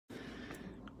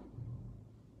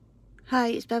Hi,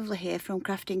 it's Beverly here from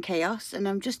Crafting Chaos, and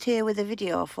I'm just here with a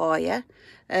video for you.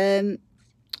 I'm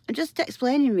just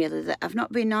explaining really that I've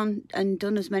not been on and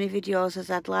done as many videos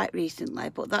as I'd like recently,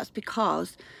 but that's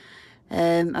because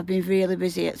I've been really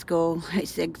busy at school.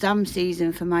 It's the exam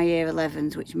season for my year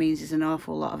 11s, which means there's an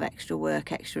awful lot of extra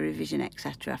work, extra revision,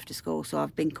 etc. after school, so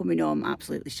I've been coming home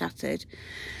absolutely shattered.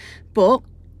 But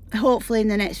hopefully in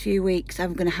the next few weeks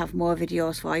I'm going to have more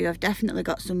videos for you. I've definitely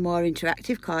got some more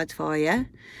interactive cards for you,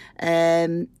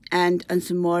 and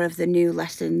some more of the new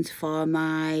lessons for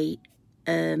my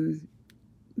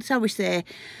shall we say,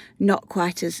 not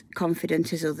quite as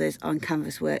confident as others on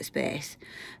Canvas Workspace.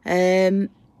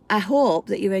 I hope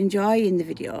that you're enjoying the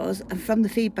videos, and from the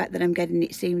feedback that I'm getting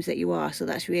it seems that you are, so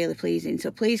that's really pleasing.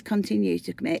 So please continue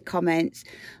to make comments,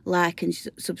 like and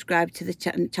subscribe to the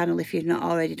channel if you've not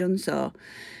already done so.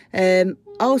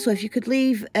 Also, if you could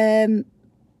leave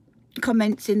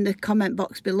comments in the comment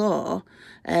box below.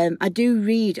 I do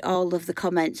read all of the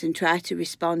comments and try to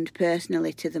respond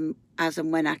personally to them as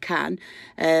and when I can.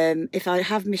 If I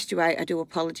have missed you out, I do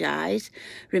apologise.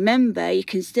 Remember, you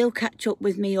can still catch up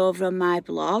with me over on my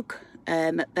blog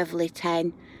at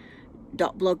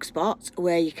beverly10.blogspot,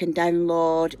 where you can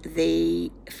download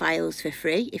the files for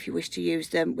free if you wish to use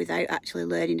them without actually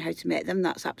learning how to make them.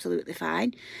 That's absolutely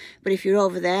fine. But if you're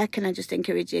over there, can I just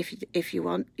encourage you, if you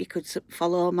want, you could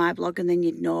follow my blog, and then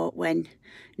you'd know when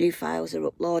new files are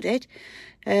uploaded.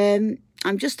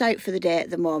 I'm just out for the day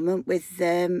at the moment with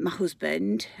my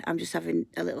husband. I'm just having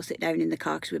a little sit down in the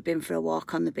car because we've been for a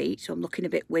walk on the beach, so I'm looking a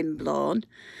bit windblown.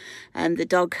 And the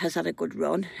dog has had a good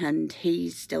run and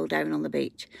he's still down on the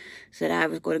beach. So I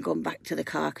was going to go back to the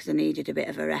car because I needed a bit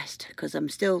of a rest, because I'm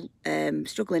still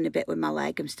struggling a bit with my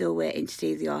leg. I'm still waiting to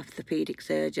see the orthopaedic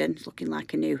surgeon. It's looking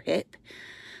like a new hip.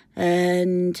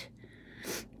 And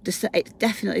it's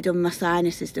definitely done my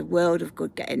sinuses the world of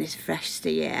good getting this fresh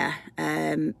sea air,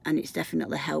 and it's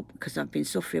definitely helped because I've been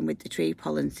suffering with the tree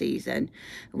pollen season,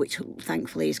 which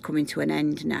thankfully is coming to an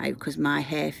end now, because my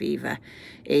hay fever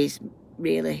is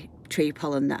really tree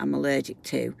pollen that I'm allergic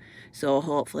to. So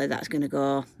hopefully that's going to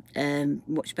go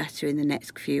much better in the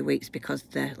next few weeks, because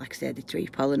like I said, the tree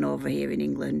pollen over here in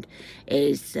England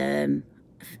is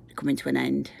coming to an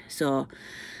end. So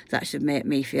that should make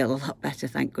me feel a lot better,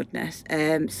 thank goodness.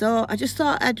 So I just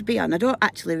thought I'd be on. I don't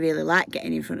actually really like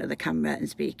getting in front of the camera and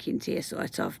speaking to you,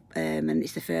 sort of, and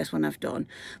it's the first one I've done.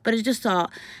 But I just thought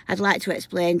I'd like to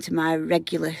explain to my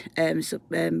regular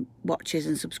watchers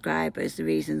and subscribers the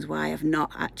reasons why I've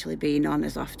not actually been on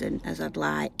as often as I'd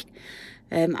like.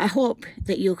 I hope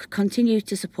that you'll continue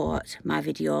to support my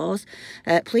videos.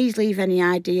 Please leave any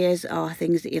ideas or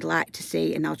things that you'd like to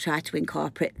see, and I'll try to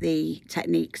incorporate the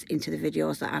techniques into the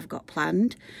videos that I've got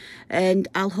planned. And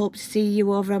I'll hope to see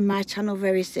you over on my channel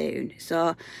very soon.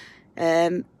 So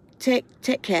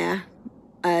take care,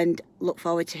 and look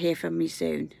forward to hear from you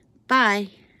soon. Bye.